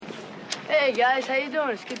Hey, guys, how you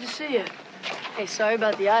doing? It's good to see you. Hey, sorry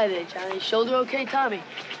about the eye there, Johnny. Shoulder okay, Tommy?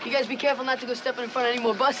 You guys be careful not to go stepping in front of any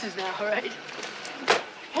more buses now, all right?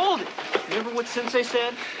 Hold it! Remember what Sensei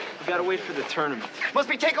said? We gotta wait for the tournament. Must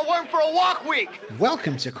be take a worm for a walk week!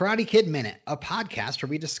 Welcome to Karate Kid Minute, a podcast where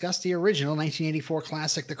we discuss the original 1984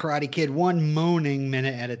 classic, The Karate Kid, one moaning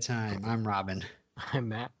minute at a time. I'm Robin. I'm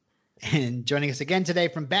Matt. And joining us again today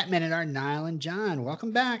from Bat Minute are Niall and John.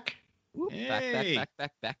 Welcome back. Hey.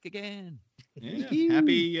 Back again. Yeah.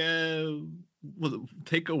 Happy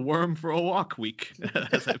take a worm for a walk week,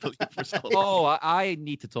 as I believe for so long. Oh, I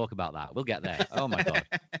need to talk about that. We'll get there. Oh my god.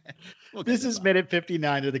 This is minute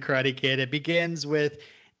 59 of The Karate Kid. It begins with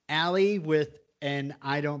Allie with an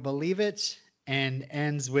I don't believe it and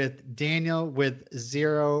ends with Daniel with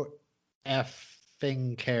zero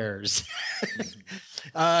effing cares.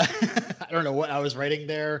 I don't know what I was writing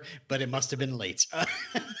there, but it must have been late.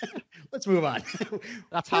 Let's move on.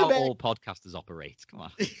 That's how all podcasters operate. Come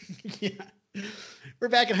on. Yeah. We're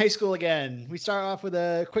back in high school again. We start off with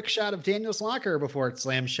a quick shot of Daniel's locker before it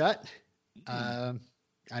slams shut. I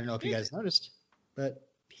don't know if you guys noticed, but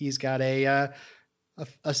he's got a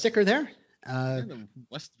sticker there.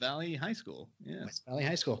 West Valley High School. Yeah. West Valley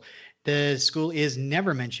High School. The school is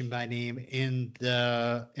never mentioned by name in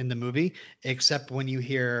the movie, except when you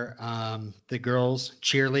hear the girls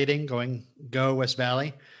cheerleading, going "Go West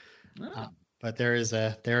Valley." Oh. But there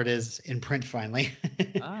it is in print finally.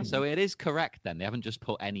 So it is correct then. They haven't just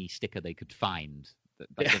put any sticker they could find.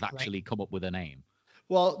 They've actually come up with a name.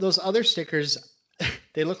 Well, those other stickers,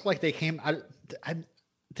 they look like they came out.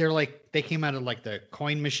 They came out of like the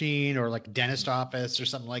coin machine or like dentist office or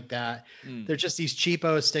something like that. They're just these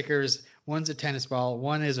cheapo stickers. One's a tennis ball,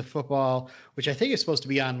 one is a football, which I think is supposed to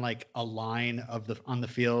be on like a line on the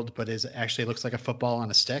field, but actually looks like a football on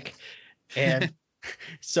a stick. And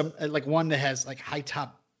some like one that has like high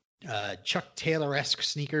top Chuck Taylor-esque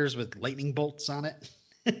sneakers with lightning bolts on it.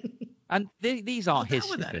 And these aren't his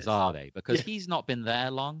stickers, are they? Because he's not been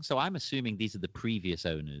there long, so I'm assuming these are the previous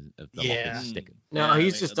owners of the Lockers stickers. No,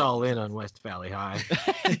 he's just all in on West Valley High.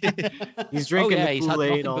 He's drinking the he's had Kool-Aid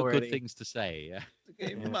nothing but already. good things to say. Yeah.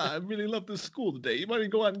 Hey, Mama, I really love this school today. You want to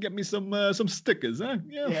go out and get me some stickers, huh?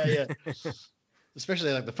 Yeah.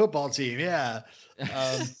 Especially like the football team. Yeah.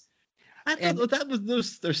 I thought that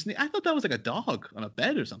was I thought that was like a dog on a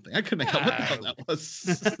bed or something. I couldn't make out what the hell that was.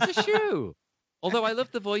 It's a shoe. Although I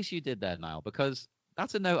love the voice you did there, Niall, because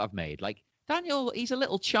that's a note I've made. Like, Daniel, he's a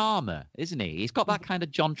little charmer, isn't he? He's got that kind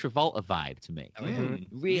of John Travolta vibe to me.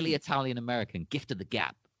 Really Italian-American, gift of the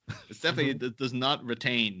gab. It's definitely it does not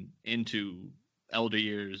retain into elder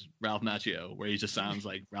years Ralph Macchio, where he just sounds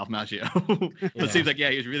like Ralph Macchio. It seems like,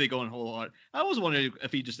 he was really going whole hard. I was wondering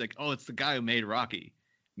if he just like, it's the guy who made Rocky.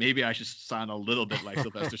 Maybe I should sound a little bit like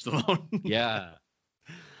Sylvester Stallone. Yeah.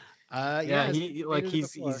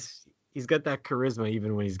 He's got that charisma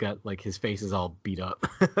even when he's got like his face is all beat up.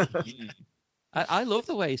 I love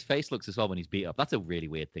the way his face looks as well when he's beat up. That's a really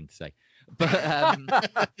weird thing to say. But I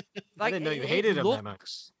didn't know you hated him that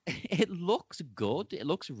much. It looks good. It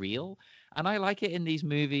looks real. And I like it in these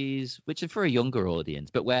movies, which are for a younger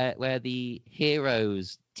audience, but where the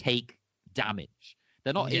heroes take damage.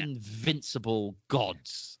 They're not invincible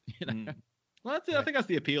gods. You know? Well, I think that's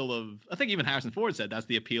the appeal of. I think even Harrison Ford said that's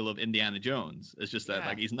the appeal of Indiana Jones. It's just that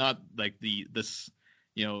like he's not like this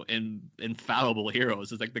infallible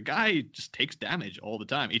heroes. It's like the guy just takes damage all the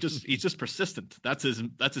time. He's just persistent. That's his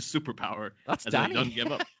superpower. That's He Danny. doesn't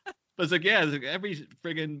give up. But it's like every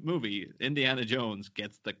friggin' movie, Indiana Jones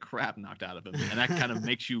gets the crap knocked out of him, and that kind of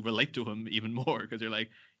makes you relate to him even more because you're like,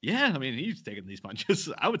 I mean, he's taking these punches.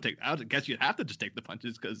 I would guess you'd have to just take the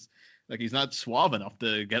punches because like he's not suave enough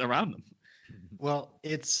to get around them. Well,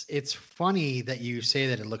 it's funny that you say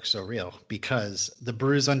that it looks so real because the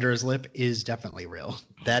bruise under his lip is definitely real.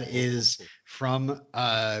 That is from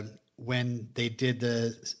when they did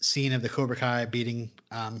the scene of the Cobra Kai beating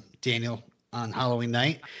Daniel on Halloween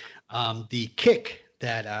night. The kick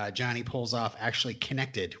that Johnny pulls off actually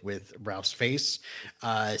connected with Ralph's face.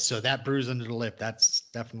 So that bruise under the lip, that's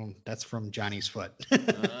from Johnny's foot.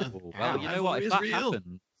 Well, you know what?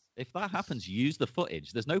 If that happens, use the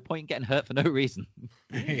footage. There's no point in getting hurt for no reason.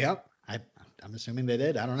 Yep. I'm assuming they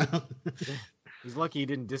did. I don't know. He's lucky he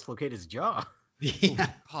didn't dislocate his jaw. Yeah.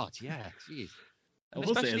 God, yeah. Jeez. I will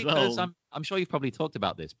say Especially as well. because I'm sure you've probably talked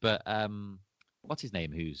about this, but what's his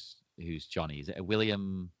name? Who's Johnny? Is it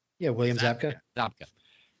William? Yeah, William Zabka. Zabka.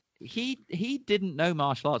 He didn't know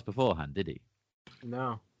martial arts beforehand, did he?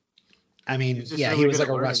 No. I mean, He was he was like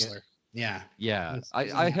a learning wrestler. it. Yeah. Yeah.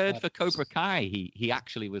 I heard for Cobra Kai, he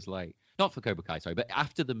actually was like, not for Cobra Kai, sorry, but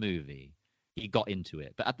after the movie, he got into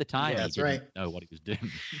it. But at the time, Yeah, he that's didn't right. know what he was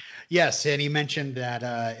doing. Yes, and he mentioned that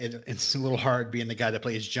it's a little hard being the guy that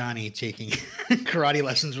plays Johnny taking karate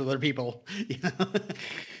lessons with other people. You know?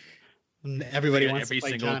 And everybody wants every to play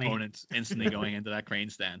single Johnny. opponent instantly going into that crane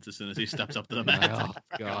stance as soon as he steps up to the mat. Oh,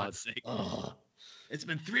 For God. God's sake. Oh. It's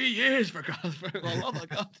been 3 years for the love of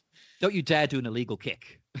God. Don't you dare do an illegal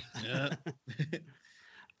kick. Yeah.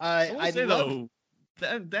 I I say love.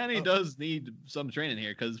 though, Danny Oh. does need some training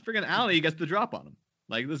here because friggin' Allie gets the drop on him.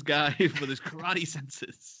 Like this guy with his karate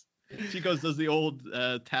senses. She does the old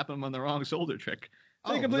tap him on the wrong shoulder trick.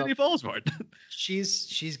 And he Oh, completely falls for it.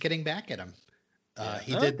 She's getting back at him.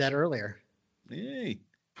 He Huh? did that earlier. Yay.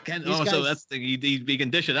 These So guys- that's the thing. He can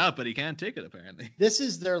dish it out, but he can't take it apparently. This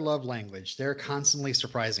is their love language. They're constantly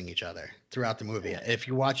surprising each other throughout the movie. If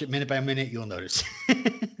you watch it minute by minute, you'll notice.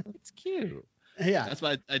 It's cute. Yeah. That's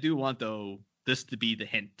why I do want though this to be the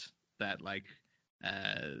hint that like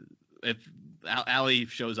if Allie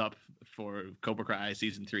shows up for Cobra Kai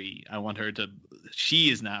season 3, I want her to. She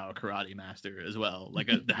is now a karate master as well. Like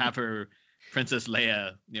to have her Princess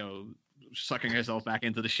Leia, sucking herself back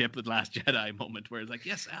into the ship with Last Jedi moment, where it's like,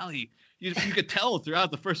 yes, Allie, you could tell throughout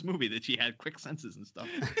the first movie that she had quick senses and stuff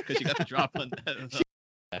because she got the drop on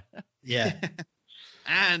that. Yeah.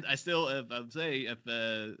 And I still, I'd say, if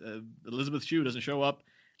Elizabeth Shue doesn't show up,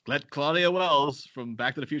 let Claudia Wells from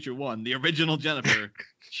Back to the Future 1, the original Jennifer,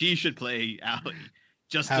 she should play Allie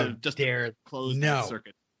just How to dare close no. that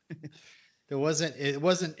circuit. It wasn't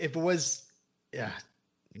if it was yeah.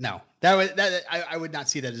 No. I would not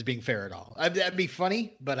see that as being fair at all. That'd be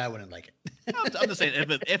funny, but I wouldn't like it. I'm just saying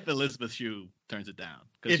if Elizabeth Shue turns it down,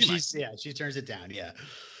 'cause If she might. she turns it down, yeah.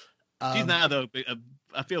 She's now though.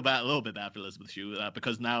 I feel a little bit bad for Elizabeth Shue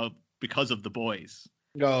because of The Boys.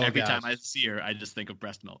 Every time I see her, I just think of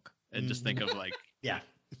breast milk and just think of like yeah.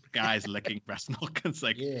 guys licking breast milk. It's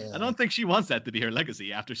like Yeah. I don't think she wants that to be her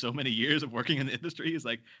legacy after so many years of working in the industry. It's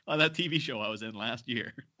like, oh, that TV show I was in last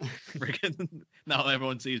year. Freaking now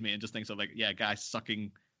everyone sees me and just thinks of like, yeah, guys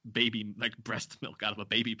sucking baby like breast milk out of a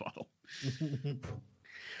baby bottle.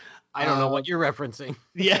 I don't know what you're referencing.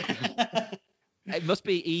 Yeah. It must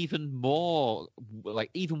be even more, like,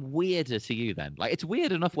 even weirder to you then. Like, it's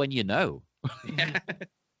weird enough when you know.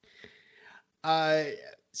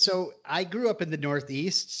 So I grew up in the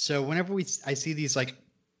Northeast. So whenever I see these like,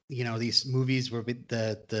 these movies where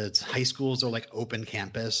the high schools are like open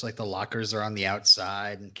campus, like the lockers are on the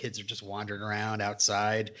outside and kids are just wandering around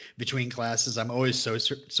outside between classes, I'm always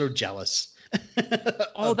so jealous.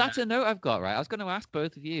 Oh, that's a note I've got, right? I was going to ask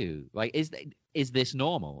both of you, like, is this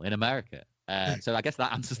normal in America? So I guess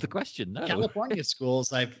that answers the question. No. California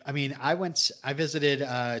schools. I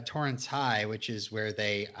visited Torrance High, which is where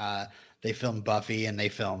they filmed Buffy and they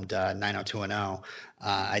filmed 90210.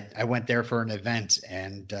 I went there for an event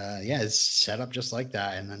and it's set up just like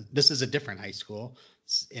that. And then this is a different high school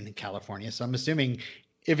in California. So I'm assuming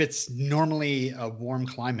if it's normally a warm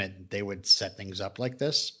climate, they would set things up like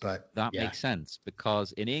this. But That makes sense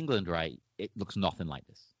because in England, right, it looks nothing like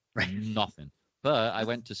this. Right. Nothing. But I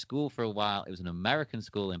went to school for a while. It was an American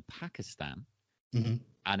school in Pakistan. Mhm.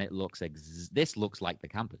 And it looks this looks like the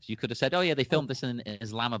campus. You could have said, "Oh yeah, they filmed this in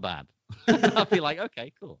Islamabad." I'd be like,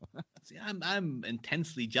 "Okay, cool." See, I'm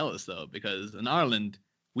intensely jealous though because in Ireland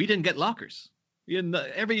we didn't get lockers.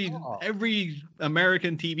 Every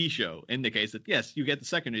American TV show indicates that yes, you get to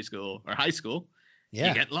secondary school or high school, Yeah.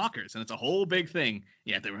 you get lockers, and it's a whole big thing.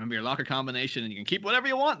 You have to remember your locker combination, and you can keep whatever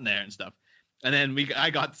you want in there and stuff. And then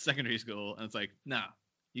I got to secondary school, and it's like, no,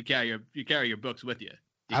 you carry your books with you.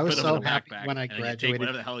 You I was put them in so a happy backpack, when I and then you take graduated.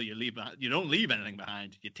 whatever the hell you leave behind. You don't leave anything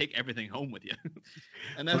behind. You take everything home with you.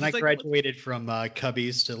 And that's When I like, graduated from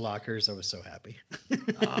Cubbies to lockers, I was so happy.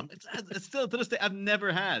 it's still to this day I've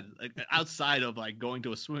never had like outside of like going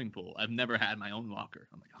to a swimming pool. I've never had my own locker.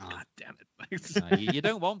 I'm like, oh god damn it! You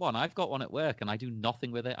don't want one. I've got one at work, and I do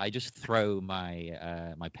nothing with it. I just throw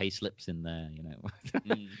my my pay slips in there.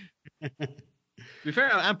 To be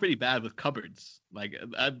fair, I'm pretty bad with cupboards. Like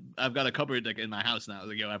I've got a cupboard like in my house now.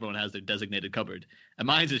 Like everyone has their designated cupboard, and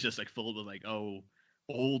mine's is just like full of like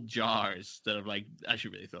old jars that are like I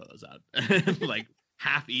should really throw those out. Like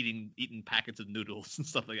half eaten packets of noodles and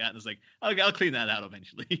stuff like that. And it's like I'll clean that out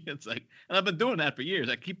eventually. It's like, and I've been doing that for years.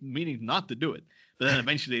 I keep meaning not to do it, but then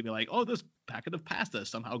eventually they'd be like, oh, this packet of pasta has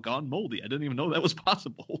somehow gone moldy. I didn't even know that was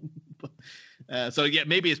possible. So yeah,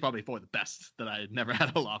 maybe it's probably for the best that I never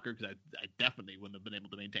had a locker because I definitely wouldn't have been able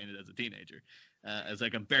to maintain it as a teenager. As I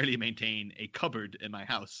can barely maintain a cupboard in my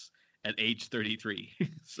house at age 33.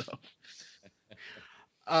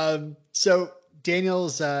 So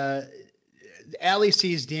Daniel's Allie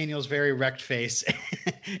sees Daniel's very wrecked face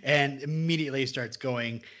and immediately starts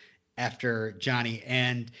going after Johnny.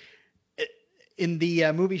 And in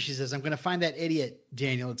the movie, she says, "I'm going to find that idiot,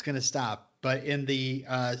 Daniel. It's going to stop." But in the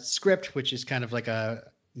script, which is kind of like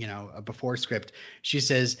a before script, she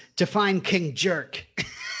says, "To find King Jerk,"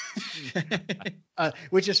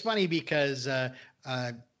 which is funny because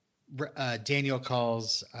Daniel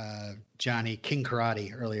calls Johnny King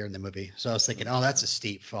Karate earlier in the movie. So I was thinking, oh, that's a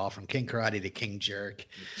steep fall from King Karate to King Jerk.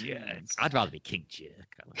 Yeah, I'd rather be King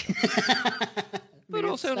Jerk. But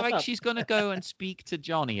also, like, she's going to go and speak to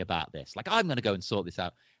Johnny about this. Like, I'm going to go and sort this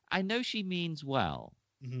out. I know she means well,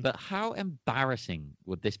 but how embarrassing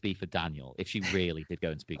would this be for Daniel if she really did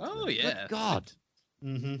go and speak to him? Oh, yeah. Good God.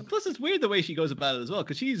 Plus, it's weird the way she goes about it as well,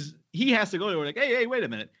 because he has to go to her like, hey, wait a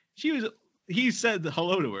minute. He said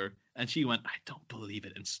hello to her, and she went, "I don't believe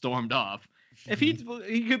it," and stormed off. If he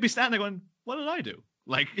could be standing there going, "What did I do?"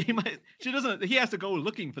 Like, he has to go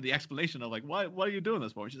looking for the explanation of like, what are you doing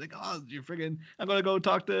this for? And she's like, "Oh, you're friggin', I'm going to go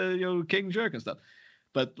talk to, King Jerk and stuff."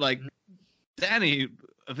 But like, Danny,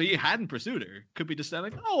 if he hadn't pursued her, could be just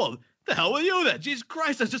standing like, "Oh, well, the hell with you then? Jesus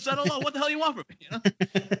Christ, I just said hello. What the hell you want from me?"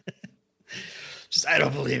 Just, "I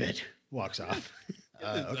don't believe it." Walks off.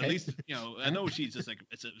 Okay. At least, I know she's just like,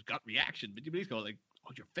 it's a gut reaction, but you at least go like,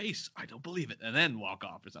 "Oh, your face, I don't believe it," and then walk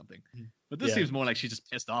off or something. But this seems more like she's just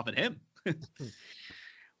pissed off at him.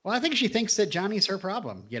 Well, I think she thinks that Johnny's her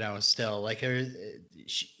problem, still. Like,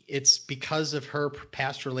 it's because of her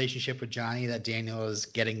past relationship with Johnny that Daniel is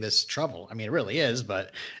getting this trouble. I mean, it really is,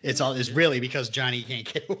 but it's really because Johnny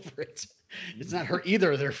can't get over it. It's not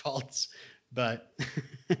either of their faults, but...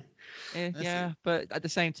 Yeah, but at the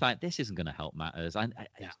same time, this isn't going to help matters.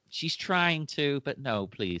 She's trying to, but no,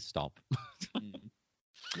 please stop.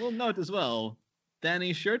 Well, note as well,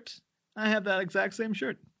 Danny's shirt, I have that exact same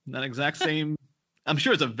shirt. That exact same... I'm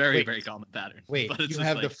sure it's a very, very common pattern. Wait, but it's you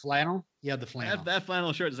have the flannel? You have the flannel. I have that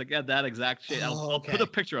flannel shirt. It's like, that exact shade. I'll put a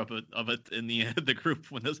picture of it in the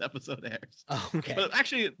group when this episode airs. Oh, okay. But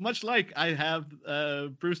actually, much like I have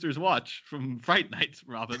Brewster's watch from Fright Night,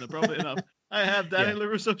 Robin, appropriately enough, I have Danny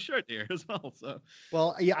LaRusso's shirt here as well. So.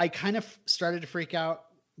 Well, yeah, I kind of started to freak out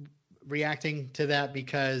reacting to that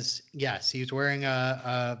because, yes, he's wearing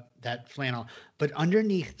that flannel, but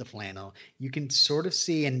underneath the flannel, you can sort of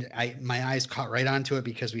see, and my eyes caught right onto it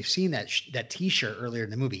because we've seen that T-shirt earlier in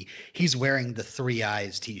the movie. He's wearing the 3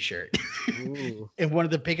 Eyes T-shirt. And one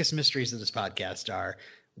of the biggest mysteries of this podcast are,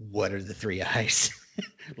 what are the 3 eyes?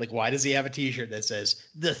 Like, why does he have a T-shirt that says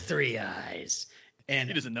the 3 eyes? And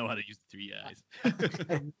he doesn't know how to use the 3 eyes.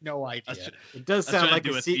 I have no idea. It does sound like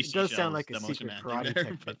a secret karate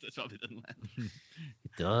technique. But that probably doesn't land.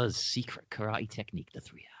 It does. Secret karate technique, the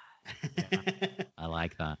 3 Eyes. Yeah, I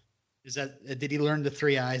like that. Is that? Did he learn the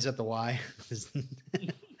 3 eyes at the Y? I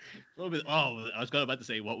was about to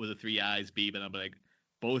say, what would the 3 eyes be? But I'm like,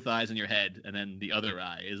 both eyes in your head, and then the other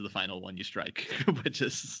eye is the final one you strike, which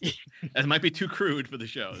is, it might be too crude for the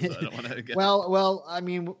show, so I don't want to get... Well, I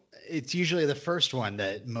mean, it's usually the first one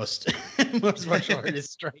that most martial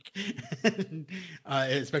artists strike,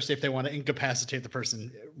 especially if they want to incapacitate the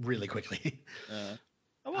person really quickly.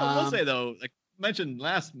 I will say, though, like mentioned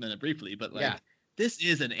last minute briefly, but like, this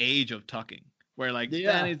is an age of tucking, where like,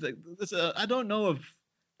 Danny's like, this, I don't know if,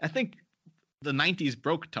 I think the 90s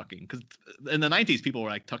broke tucking, because in the 90s people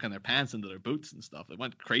were like tucking their pants into their boots and stuff. It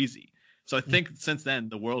went crazy. So I think since then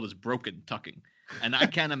the world has broken tucking, and I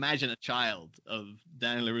can't imagine a child of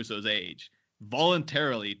Danny LaRusso's age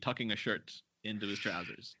voluntarily tucking a shirt into his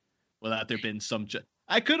trousers without there being some...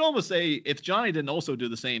 I could almost say if Johnny didn't also do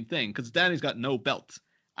the same thing, because Danny's got no belt,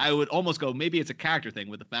 I would almost go, maybe it's a character thing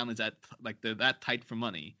with the families that like they're that tight for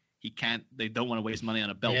money. They don't want to waste money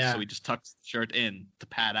on a belt, so he just tucks the shirt in to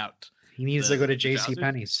pad out. He needs to go to J.C.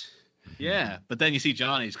 Penney's. Yeah, but then you see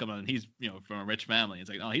Johnny's coming on. He's from a rich family. It's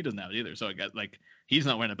like, oh, he doesn't have it either. So I guess like he's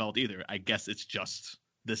not wearing a belt either. I guess it's just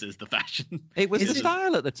this is the fashion. It was the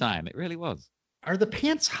style at the time. It really was. Are the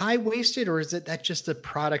pants high waisted, or is that just a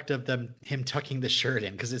product of him tucking the shirt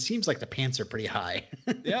in? Because it seems like the pants are pretty high.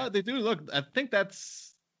 Yeah, they do look. I think that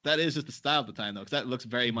is just the style at the time though, because that looks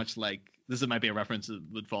very much like this. Might be a reference that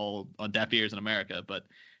would fall on deaf ears in America, but.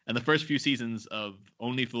 And the first few seasons of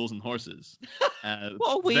Only Fools and Horses.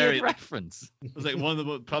 What a weird reference. It was like one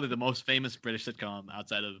of probably the most famous British sitcom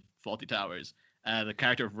outside of Fawlty Towers. The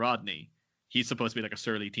character of Rodney, he's supposed to be like a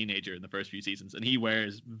surly teenager in the first few seasons, and he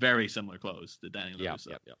wears very similar clothes to Danny LaRusso.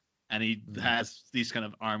 Yep. And he has these kind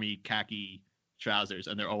of army khaki trousers,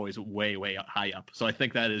 and they're always way, way high up. So I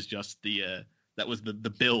think that is just that was the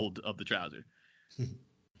build of the trouser.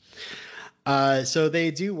 So they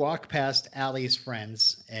do walk past Allie's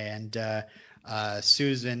friends and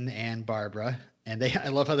Susan and Barbara, and I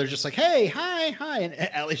love how they're just like, hey, hi, and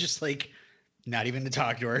Allie's just like not even to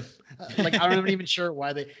talk to her. Like, I'm not even sure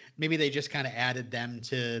why maybe they just kind of added them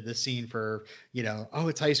to the scene for, oh,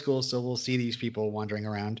 it's high school, so we'll see these people wandering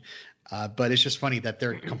around. But it's just funny that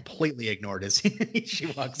they're completely ignored as she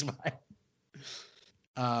walks by.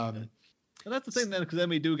 And that's the thing then, because then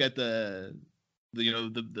we do get the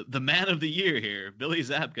man of the year here, Billy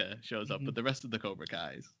Zabka, shows up with the rest of the Cobra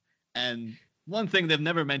Kais. And one thing they've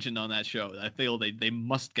never mentioned on that show that I feel they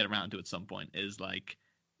must get around to at some point is, like,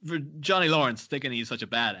 for Johnny Lawrence thinking he's such a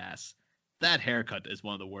badass, that haircut is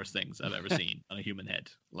one of the worst things I've ever seen on a human head.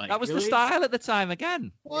 Like, That was Really? the style at the time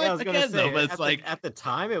again. Yeah, I was gonna Again, say, though, but it's at the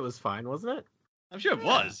time it was fine, wasn't it? I'm sure it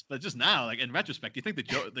was, but just now, like, in retrospect, you think the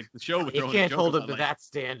show would You throw can't the hold Joker up to on, that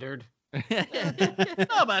standard. No,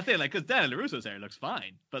 but I think, like, because Danny LaRusso's hair looks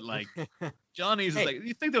fine, but, like, Johnny's is Hey. like,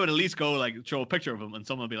 you think they would at least go, like, show a picture of him and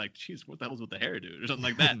someone would be like, jeez, what the hell's with the hair, dude, or something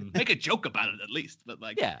like that. Make a joke about it at least. But,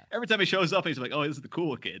 like, Yeah. every time he shows up, he's like, oh, this is the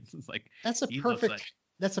cool kid. It's like, That's a he looks perfect. like-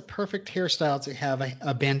 That's a perfect hairstyle to have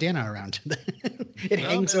a bandana around. It Well,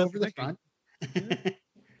 hangs man, over the thank front.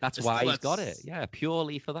 That's It's why still he's got that's- it. Yeah,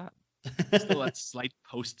 purely for that. still that slight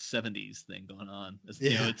post-70s thing going on. It's,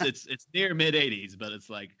 you know, Yeah. it's near mid-80s, but it's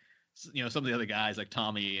like, you know, some of the other guys like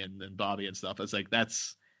Tommy and Bobby and stuff, it's like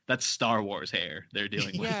that's Star Wars hair they're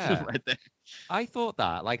dealing with Yeah. right there. I thought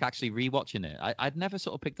that, like, actually rewatching it, I'd never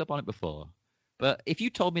sort of picked up on it before. But if you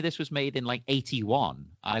told me this was made in like 81,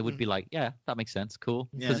 I would be like, yeah, that makes sense. Cool.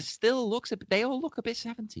 Because Yeah. it still looks, they all look a bit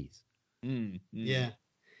 70s. Yeah.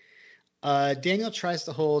 Daniel tries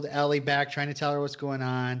to hold Ellie back, trying to tell her what's going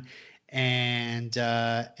on, and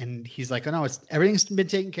he's like, "Oh no, everything's been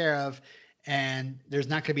taken care of, and there's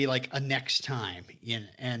not going to be like a next time."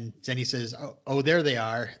 And then he says, "Oh, there they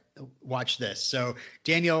are. Watch this." So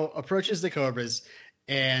Daniel approaches the Cobras,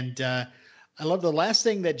 and I love the last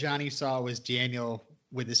thing that Johnny saw was Daniel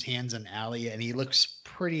with his hands on Allie, and he looks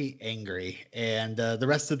pretty angry, and the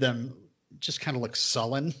rest of them just kind of look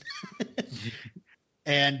sullen.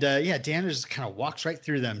 And Daniel just kind of walks right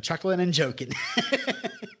through them, chuckling and joking.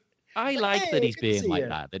 I Like, like hey, that he's good to being see like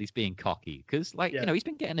ya. that he's being cocky. Because, like, Yeah. you know, he's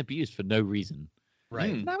been getting abused for no reason.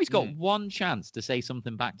 Right. Mm. Now he's got one chance to say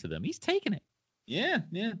something back to them. He's taking it. Yeah.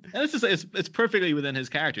 And it's just it's perfectly within his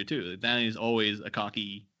character too. Danny's always a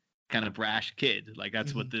cocky, kind of brash kid. Like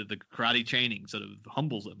that's what the karate training sort of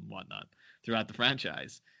humbles him and whatnot throughout the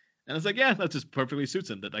franchise. And it's like, yeah, that just perfectly suits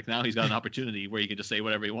him. That like now he's got an opportunity where he can just say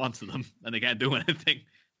whatever he wants to them, and they can't do anything.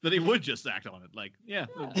 That he would just act on it. Like, yeah,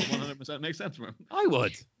 100% makes sense for him. I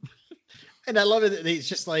would. And I love it that he's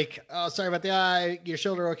just like, "Oh, sorry about the eye. Your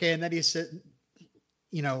shoulder okay?" And then he's,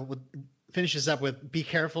 finishes up with, "Be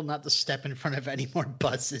careful not to step in front of any more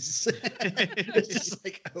buses." It's just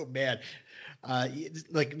like, oh man.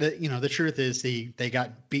 Like the truth is they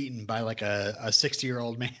got beaten by like a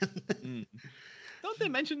 60-year-old man. Don't they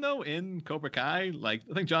mention though in Cobra Kai, like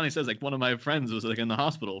I think Johnny says like one of my friends was like in the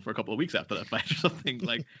hospital for a couple of weeks after that fight or something.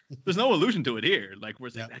 Like there's no allusion to it here. Like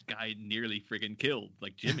where's like, that guy nearly friggin' killed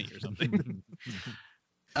like Jimmy or something.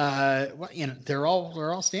 Well, they're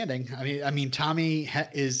all standing. I mean, Tommy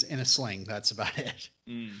is in a sling. That's about it.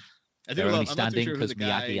 I do They're only love. I'm not too standing sure who because the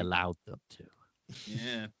guy. Miyagi allowed them to.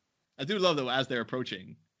 Yeah, I do love though as they're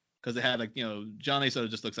approaching, because they had like Johnny sort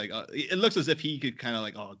of just looks like it looks as if he could kind of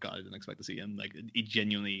like, oh god, I didn't expect to see him. Like he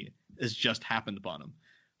genuinely has just happened upon him.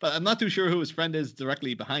 But I'm not too sure who his friend is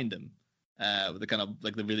directly behind him, with the kind of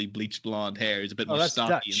like the really bleached blonde hair. He's a bit more That's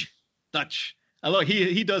stocky. Dutch. Dutch. I love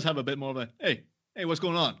he does have a bit more of a hey, what's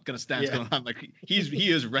going on? Kind of stance Yeah. going on. Like he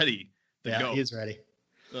is ready to go. He is ready.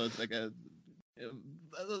 So it's like it's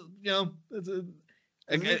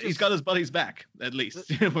Doesn't he he's got his buddies back at least.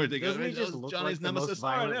 Where they go, doesn't he just look Johnny's like the most nemesis. All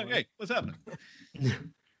right, violent one? hey, what's happening?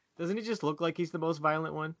 Doesn't he just look like he's the most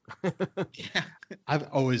violent one? Yeah. I've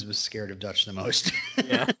always was scared of Dutch the most.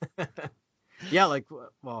 Yeah. Yeah, like,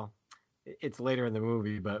 well, it's later in the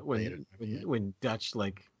movie, but Later in the movie, yeah. when Dutch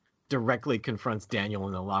like directly confronts Daniel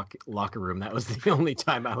in the locker room, that was the only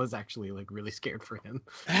time I was actually like really scared for him.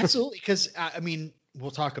 Absolutely, because I mean,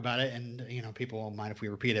 we'll talk about it, and people won't mind if we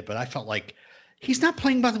repeat it, but I felt like he's not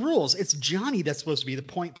playing by the rules. It's Johnny that's supposed to be the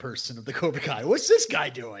point person of the Cobra Kai. What's this guy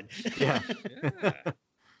doing? Yeah.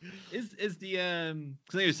 Is the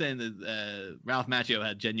because they were saying that Ralph Macchio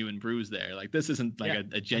had genuine bruise there. Like this isn't like Yeah,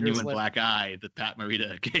 a genuine lip. black eye that Pat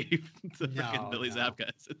Morita gave to No, freaking Billy no. Zabka.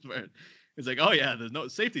 It's like, oh yeah, there's no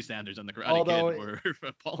safety standards on the Karate Although- Kid were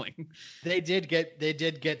appalling. They did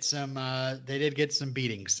get some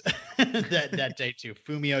beatings that day too.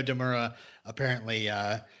 Fumio Demura apparently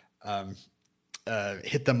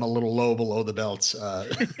hit them a little low below the belts,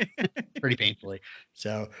 pretty painfully.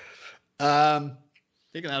 So,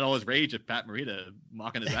 Taking out all his rage at Pat Morita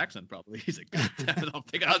mocking his accent, probably. He's like, God damn it, I'll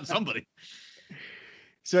take it out on somebody.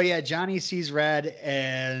 So yeah, Johnny sees red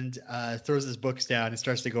and throws his books down and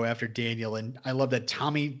starts to go after Daniel. And I love that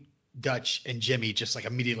Tommy, Dutch, and Jimmy just like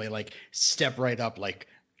immediately like step right up, like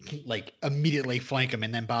immediately flank him.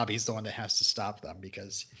 And then Bobby's the one that has to stop them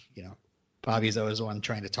because, you know, Bobby's always the one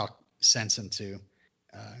trying to talk sense into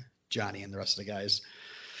Johnny and the rest of the guys.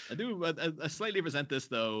 I slightly resent this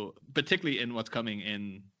though, particularly in what's coming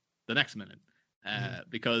in the next minute,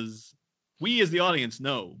 because we as the audience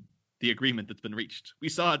know the agreement that's been reached. We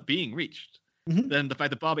saw it being reached. Mm-hmm. Then the fact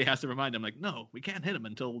that Bobby has to remind him, like, no, we can't hit him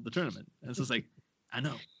until the tournament. And it's just like, I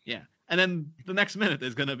know, yeah. And then the next minute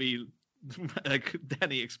is going to be like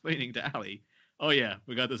Danny explaining to Allie, oh yeah,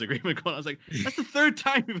 we got this agreement going. I was like, that's the third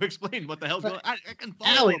time you've explained what the hell's going on. I can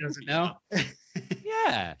follow. Allie doesn't know.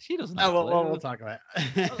 Yeah, she doesn't know. Oh, well, we'll talk about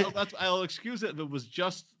it. I'll excuse it if it was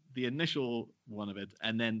just the initial one of it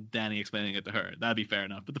and then Danny explaining it to her. That'd be fair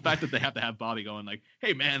enough. But the fact that they have to have Bobby going like,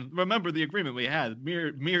 hey man, remember the agreement we had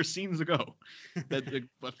mere scenes ago. That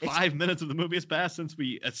 5 minutes of the movie has passed since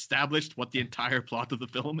we established what the entire plot of the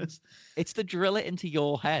film is. It's to drill it into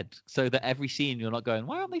your head so that every scene you're not going,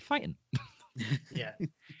 why aren't they fighting? Yeah.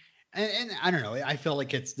 And I don't know. I feel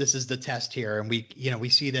like this is the test here, and we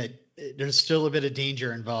see that there's still a bit of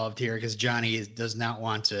danger involved here because Johnny does not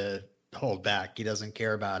want to hold back. He doesn't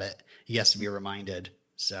care about it. He has to be reminded.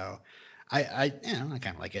 So I kind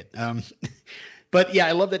of like it. But yeah,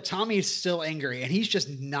 I love that Tommy's still angry and he's just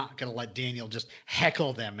not going to let Daniel just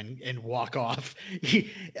heckle them and walk off.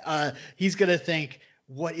 He's going to think,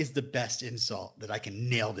 what is the best insult that I can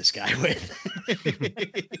nail this guy with?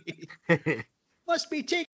 Must be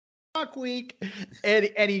TikTok week.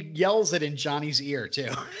 And he yells it in Johnny's ear too.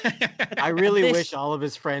 I really wish all of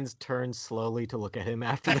his friends turned slowly to look at him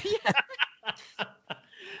after that.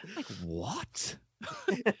 Like, what?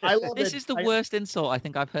 I love this is the worst insult I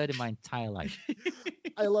think I've heard in my entire life.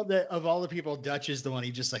 I love that of all the people, Dutch is the one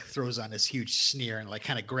he just like throws on this huge sneer and like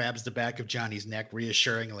kind of grabs the back of Johnny's neck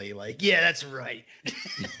reassuringly, like, yeah, that's right.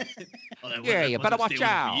 Yeah, you better watch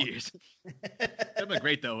out. That'd be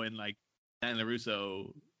great though in like Dan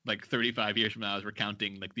LaRusso, like 35 years from now, is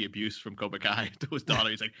recounting like the abuse from Cobra Kai to his daughter.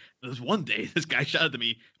 He's like, there's one day this guy shouted to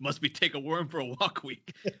me, must be take a worm for a walk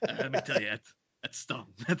week. Let me tell you, that stung.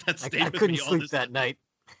 That stayed with couldn't me all sleep this that time. night.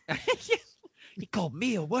 He called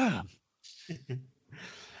me a worm.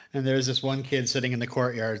 And there's this one kid sitting in the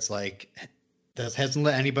courtyard. It's like, hasn't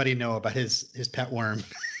let anybody know about his pet worm.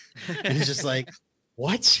 And he's just like,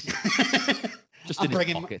 what? Just in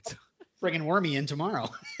his pocket. Bringing Wormy in tomorrow.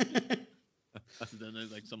 Then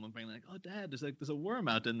there's like someone bringing like, oh dad, there's a worm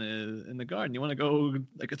out in the garden. You want to go?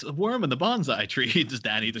 Like, it's a worm in the bonsai tree. Just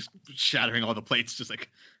Danny just shattering all the plates. Just like,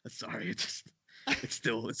 sorry, it's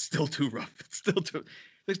still too rough. It's still too.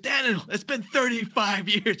 Like, Daniel, it's been 35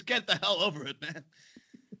 years. Get the hell over it, man.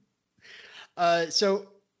 So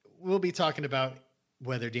we'll be talking about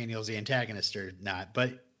whether Daniel's the antagonist or not,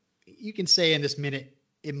 but you can say in this minute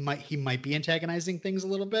he might be antagonizing things a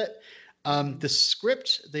little bit. The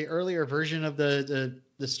script, the earlier version of the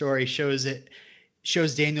story shows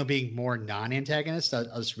Daniel being more non-antagonist. I'll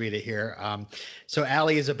just read it here. So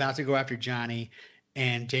Allie is about to go after Johnny,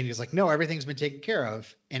 and Daniel's like, no, everything's been taken care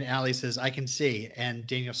of. And Allie says, I can see. And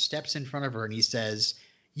Daniel steps in front of her and he says,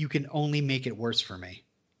 you can only make it worse for me.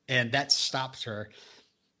 And that stops her.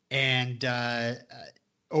 And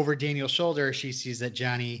over Daniel's shoulder, she sees that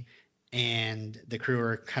Johnny and the crew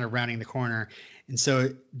are kind of rounding the corner. And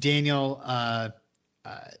so Daniel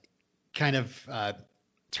kind of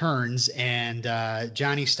turns and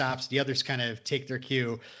Johnny stops. The others kind of take their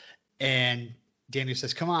cue. And Daniel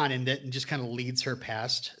says, come on, and just kind of leads her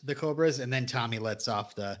past the Cobras. And then Tommy lets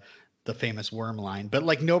off the famous worm line. But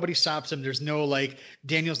like nobody stops him. There's no like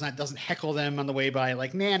doesn't heckle them on the way by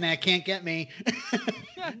like, man, that can't get me.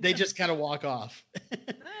 They just kind of walk off.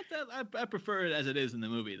 I prefer it as it is in the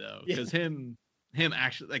movie though, because him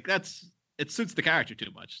actually like it suits the character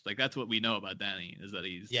too much. Like that's what we know about Danny is that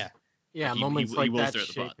he's moments like that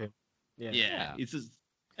shape him.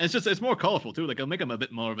 It's more colorful too. Like it'll make him a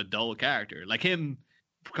bit more of a dull character. Like him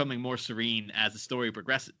becoming more serene as the story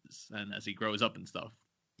progresses and as he grows up and stuff.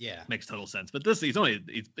 Yeah, makes total sense. But this he's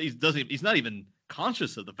not even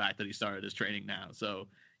conscious of the fact that he started his training now. So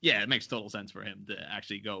yeah, it makes total sense for him to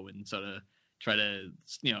actually go and sort of try to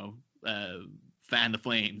fan the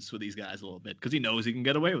flames with these guys a little bit because he knows he can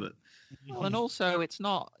get away with it. Well, and also it's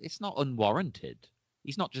not unwarranted.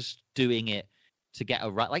 He's not just doing it to get a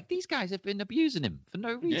right. Like these guys have been abusing him for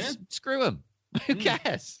no reason. Yeah. Screw him. Who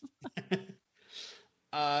cares?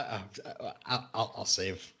 I'll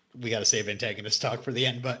save. We got to save antagonist talk for the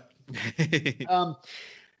end, but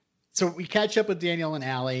So we catch up with Daniel and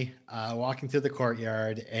Allie walking through the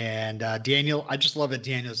courtyard, and Daniel, I just love that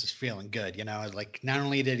Daniel's just feeling good, you know, like not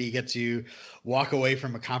only did he get to walk away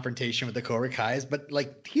from a confrontation with the Cobra Kais, but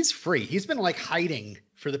like he's free. He's been like hiding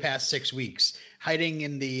for the past 6 weeks, hiding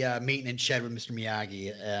in the maintenance shed with Mr.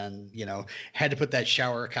 Miyagi, and, you know, had to put that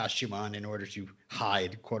shower costume on in order to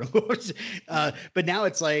hide, quote unquote. But now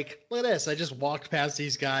it's like, look at this. I just walked past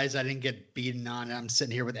these guys. I didn't get beaten on. And I'm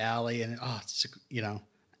sitting here with Allie, and it's, you know,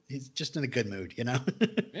 he's just in a good mood, you know?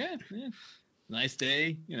 Yeah. Nice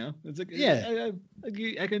day, you know. It's like, Yeah.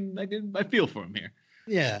 I feel for him here.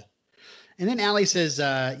 Yeah. And then Allie says,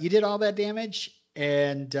 you did all that damage?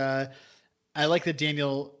 And I like that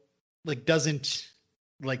Daniel like doesn't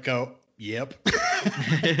like go, yep.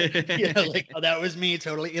 You know, like, oh, that was me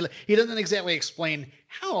totally. He doesn't exactly explain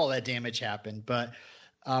how all that damage happened, but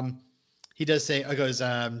he does say,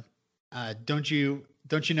 don't you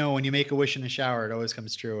know when you make a wish in the shower, it always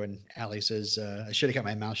comes true? And Allie says, I should have kept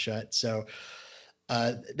my mouth shut. So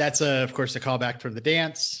that's of course a callback from the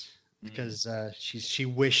dance, because she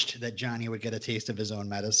wished that Johnny would get a taste of his own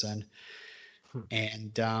medicine.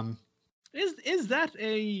 And Is that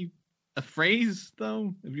a phrase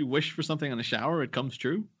though? If you wish for something in the shower, it comes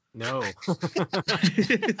true. No.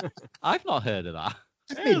 I've not heard of that.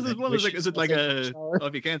 Yeah, is it like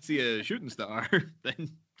if you can't see a shooting star, then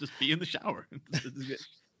just be in the shower.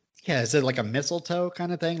 yeah, is it like a mistletoe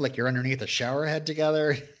kind of thing? Like you're underneath a shower head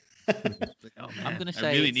together? Oh, I'm gonna I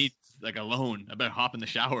say really it's- need like a loan. I better hop in the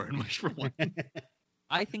shower and wish for one.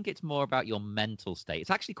 I think it's more about your mental state. It's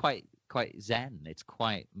actually quite zen. It's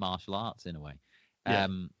quite martial arts in a way. Yeah.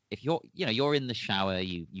 If you're in the shower,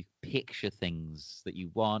 you picture things that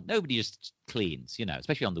you want. Nobody just cleans, you know,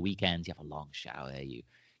 especially on the weekends. You have a long shower.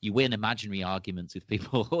 You win imaginary arguments with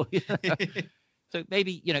people. You know? So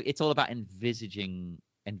maybe, you know, it's all about envisioning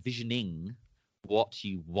what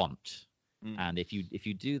you want. And if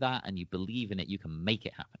you do that and you believe in it, you can make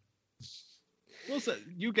it happen. Well, so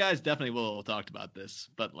you guys definitely will have talked about this,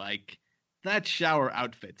 but like that shower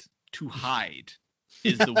outfit to hide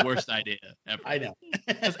is the worst idea ever. I know.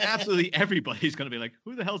 Because absolutely everybody's going to be like,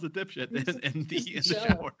 who the hell's the dipshit in the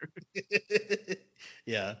shower?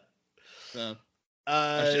 Yeah. So,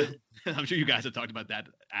 I'm sure you guys have talked about that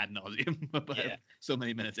ad nauseum about so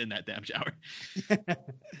many minutes in that damn shower.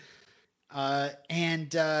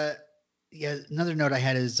 Another note I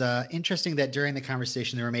had is interesting that during the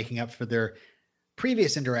conversation they were making up for their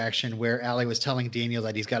previous interaction where Allie was telling Daniel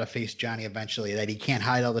that he's got to face Johnny eventually, that he can't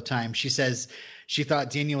hide all the time. She says she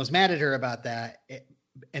thought Daniel was mad at her about that,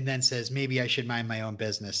 and then says, maybe I should mind my own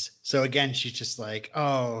business. So again, she's just like,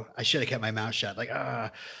 oh, I should have kept my mouth shut. Like,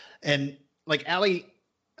 and like Allie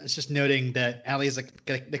is just noting that Allie is like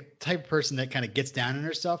the type of person that kind of gets down on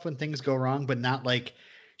herself when things go wrong, but not like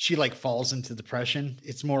she like falls into depression.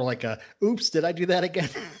 It's more like a, oops, did I do that again?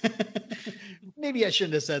 Maybe I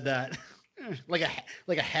shouldn't have said that. Like a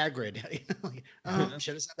Hagrid.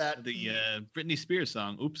 Should have said that. The Britney Spears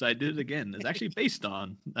song "Oops, I Did It Again" is actually based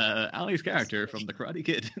on Allie's character from The Karate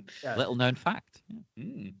Kid. Yeah. Little known fact.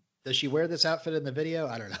 Does she wear this outfit in the video?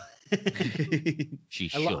 I don't know. She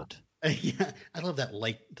should. I love that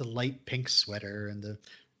the light pink sweater, and it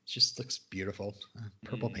just looks beautiful.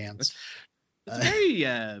 Purple pants. It's a very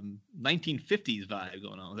 1950s vibe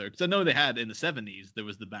going on there. Because I know they had in the 70s, there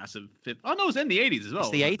was the massive... Oh, no, it was in the 80s as well.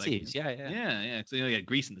 It's the Like, 80s, yeah. Yeah. So you had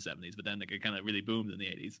Grease in the 70s, but then like, it kind of really boomed in the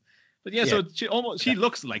 80s. But so she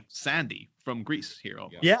looks like Sandy from Grease here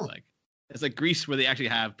almost. Yeah. Like, it's like Grease where they actually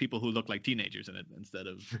have people who look like teenagers in it instead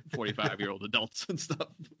of 45-year-old adults and stuff.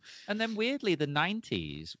 And then weirdly, the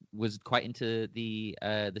 90s was quite into the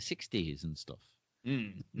 60s and stuff.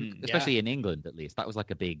 Especially in England, at least. That was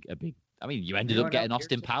like a big. I mean, you ended up getting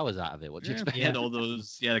Austin Powers out of it. What do you expect? And all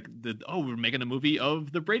those, we're making a movie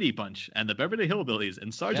of the Brady Bunch and the Beverly Hillbillies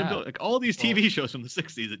and Sergeant Bill, like all these TV shows from the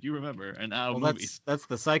 60s that you remember, and now movies. That's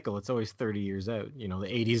the cycle. It's always 30 years out. You know, the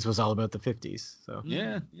 80s was all about the 50s. So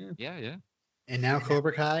Yeah. And now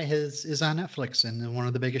Cobra Kai is on Netflix, and one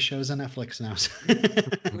of the biggest shows on Netflix now.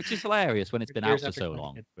 Which is hilarious when it's been out for so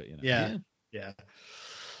long. But you know. Yeah.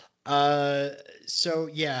 So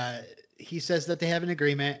he says that they have an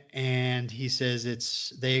agreement, and he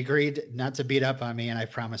says they agreed not to beat up on me, and I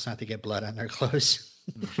promise not to get blood on their clothes.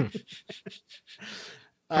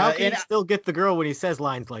 How can he still get the girl when he says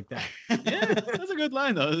lines like that? Yeah, that's a good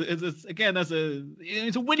line though.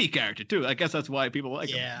 It's a witty character too. I guess that's why people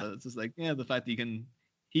like him. But it's just like the fact that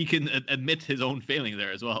he can admit his own failing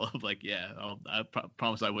there as well. Of like, yeah, I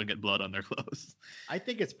promise I wouldn't get blood on their clothes. I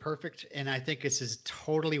think it's perfect, and I think this is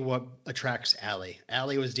totally what attracts Allie.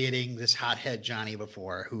 Allie was dating this hothead Johnny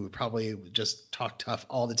before, who probably just talked tough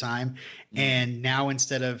all the time, and now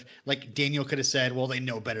instead of like Daniel could have said, "Well, they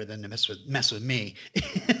know better than to mess with me,"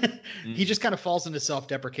 he just kind of falls into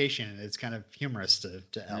self-deprecation, and it's kind of humorous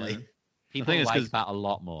to Allie. Yeah. People like that a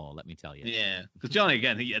lot more, let me tell you. Yeah, because Johnny,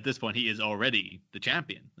 again, at this point, he is already the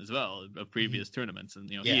champion as well of previous tournaments, and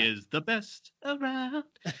he is the best around.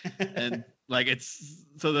 And like it's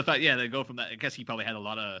so the fact, they go from that. I guess he probably had a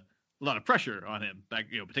lot of pressure on him back,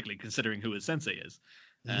 particularly considering who his sensei is,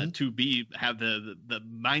 to have the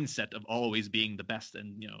mindset of always being the best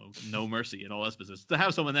and no mercy and all this business. To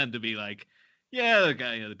have someone then to be like, yeah, the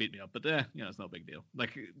guy they beat me up, but it's no big deal.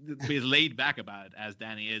 Like, be as laid back about it as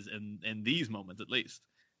Danny is in these moments, at least,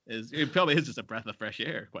 it probably is just a breath of fresh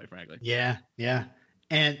air, quite frankly. Yeah,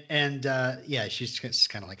 and she's just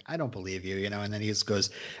kind of like, I don't believe you, and then he just goes,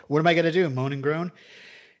 what am I gonna do, moan and groan?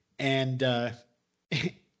 And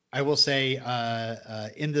I will say,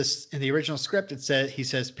 in the original script, he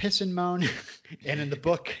says piss and moan, and in the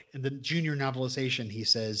book, in the junior novelization, he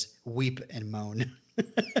says weep and moan.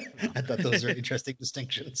 I thought those are interesting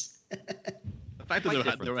distinctions. The fact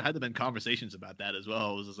that there had to been conversations about that as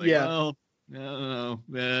well was just like, well, I don't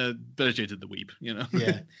know, better change it to weep,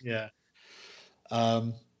 Yeah.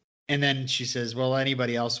 And then she says, well,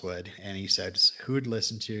 anybody else would. And he says, who'd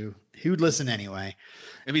listen anyway.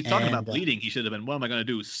 If he's talking about bleeding, he should have been, what am I going to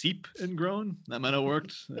do? Seep and groan? That might have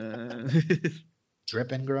worked.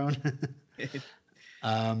 Drip and groan.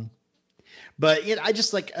 But I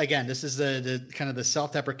just like, again, this is the kind of the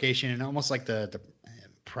self-deprecation and almost like the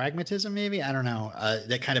pragmatism, maybe, I don't know,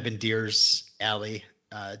 that kind of endears Allie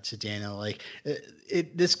to Daniel. Like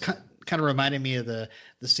this kind of reminded me of the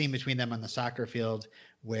scene between them on the soccer field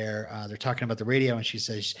where they're talking about the radio, and she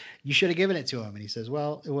says, you should have given it to him, and he says,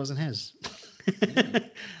 well, it wasn't his.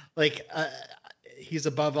 Like he's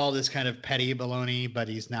above all this kind of petty baloney, but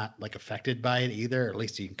he's not like affected by it either. Or at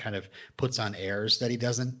least he kind of puts on airs that he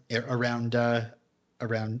doesn't around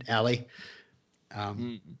Allie.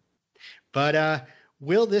 But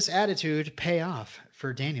will this attitude pay off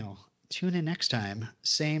for Daniel? Tune in next time.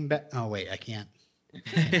 Oh wait, I can't.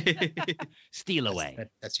 Steal away.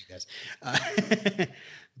 That's you guys.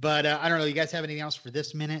 But I don't know. You guys have anything else for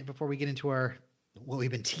this minute before we get into what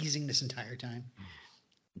we've been teasing this entire time?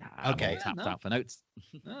 Nah, okay. Tapped out for notes.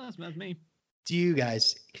 No, that's not me. Do you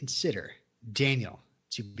guys consider Daniel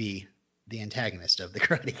to be the antagonist of the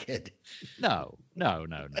Karate Kid? No. Not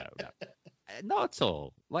at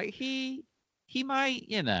all. Like he might,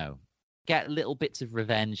 get little bits of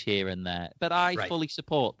revenge here and there, but I fully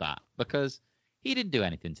support that because he didn't do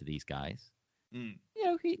anything to these guys.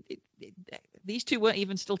 These two weren't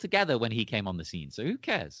even still together when he came on the scene, so who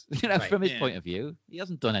cares? From his point of view, he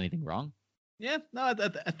hasn't done anything wrong. Yeah, no,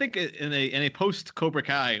 I think in a post Cobra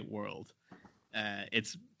Kai world,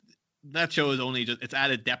 that show is only it's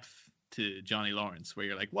added depth to Johnny Lawrence, where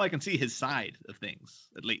you're like, well, I can see his side of things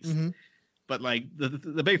at least. Mm-hmm. But like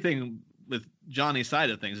the big thing with Johnny's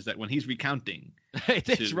side of things is that when he's recounting,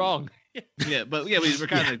 it's wrong. Yeah, but he's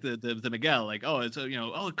recounting to Miguel, like, oh, it's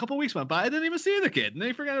a couple weeks went by, I didn't even see the kid, and then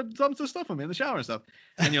he forgot some stuff on me in the shower and stuff,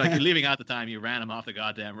 and you're like, you're leaving out the time you ran him off the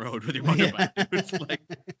goddamn road with your motorbike. It's like,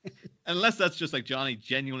 unless that's just like Johnny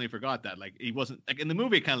genuinely forgot that, like he wasn't like in the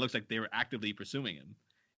movie, it kind of looks like they were actively pursuing him.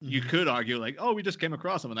 Mm-hmm. You could argue like, oh, we just came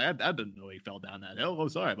across him, and I didn't know he fell down that hill. Oh,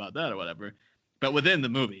 sorry about that or whatever. But within the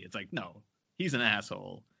movie, it's like, no, he's an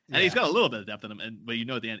asshole. And he's got a little bit of depth in him, but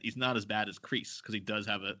at the end, he's not as bad as Kreese, because he does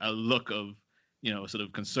have a look of, sort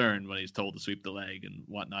of concern when he's told to sweep the leg and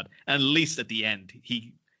whatnot. And at least at the end,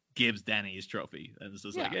 he gives Danny his trophy, and it's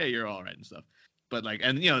just like, yeah, you're all right and stuff. But like,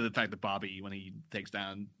 and the fact that Bobby, when he takes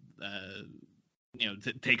down,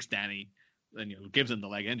 takes Danny, and gives him the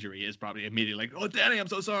leg injury, is probably immediately like, oh, Danny, I'm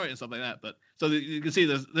so sorry, and stuff like that. But so you can see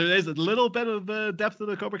there is a little bit of depth to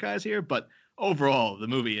the Cobra Kai's here, but overall, the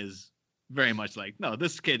movie is very much like, no,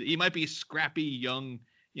 this kid, he might be scrappy, young,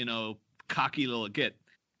 cocky little kid,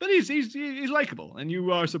 but he's likable, and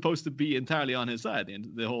you are supposed to be entirely on his side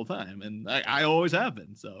the whole time, and I always have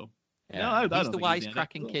been. So I he's the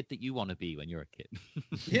wisecracking kid that you want to be when you're a kid.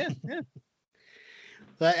 yeah.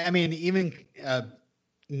 But I mean, even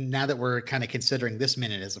now that we're kind of considering this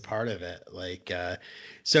minute as a part of it, like,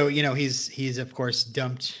 so he's of course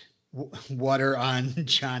dumped water on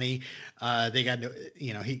Johnny. They got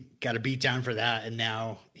he got a beat down for that, and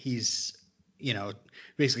now he's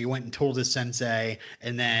basically went and told his sensei,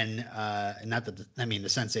 and then not that the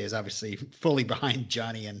sensei is obviously fully behind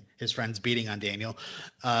Johnny and his friends beating on Daniel,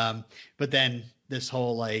 but then this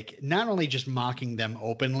whole like not only just mocking them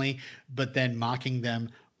openly, but then mocking them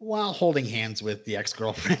while holding hands with the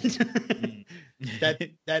ex-girlfriend.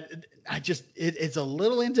 It's a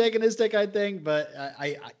little antagonistic, I think, but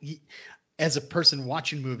I as a person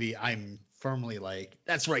watching movie, I'm firmly like,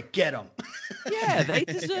 that's right, get them. Yeah, they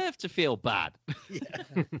deserve to feel bad.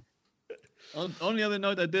 Yeah. Only other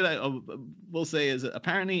note I will say is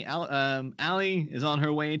apparently Allie is on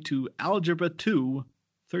her way to Algebra 2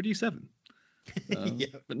 37. Yeah.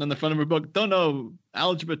 But on the front of her book, don't know,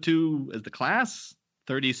 Algebra 2 is the class,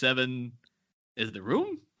 37 is the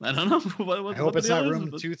room. I don't know. I hope it's not room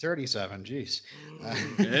 237. Jeez.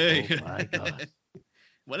 Hey. Oh my God.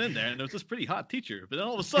 Went in there and there was this pretty hot teacher, but then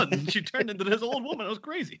all of a sudden she turned into this old woman. It was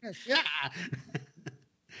crazy. Yeah.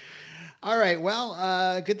 All right.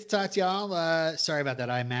 Well, good to talk to y'all. Sorry about that.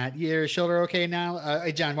 I'm Matt. Your shoulder okay now?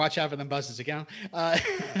 Hey, John, watch out for them buses again.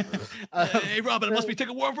 Hey, Robin, it must be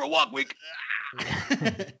taking Warren for a walk week.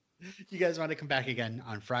 You guys want to come back again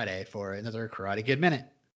on Friday for another Karate Kid Minute?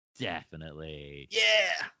 Definitely.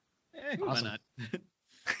 Yeah. Awesome. Why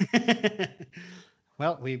not?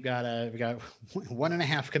 Well, we've got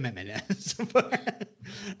 1.5 commitment so far.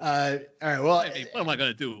 All right. Well, hey, what am I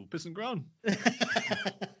gonna do? Piss and groan?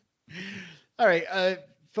 All right.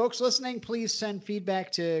 Folks listening, please send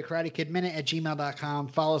feedback to karatekidminute@gmail.com.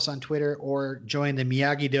 Follow us on Twitter or join the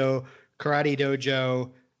Miyagi-Do Karate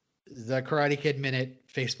Dojo, the Karate Kid Minute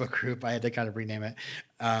Facebook group. I had to kind of rename it.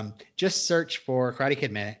 Just search for Karate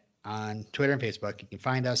Kid Minute on Twitter and Facebook. You can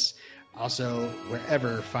find us also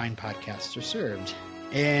wherever fine podcasts are served.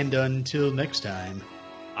 And until next time,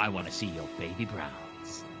 I want to see your baby brown.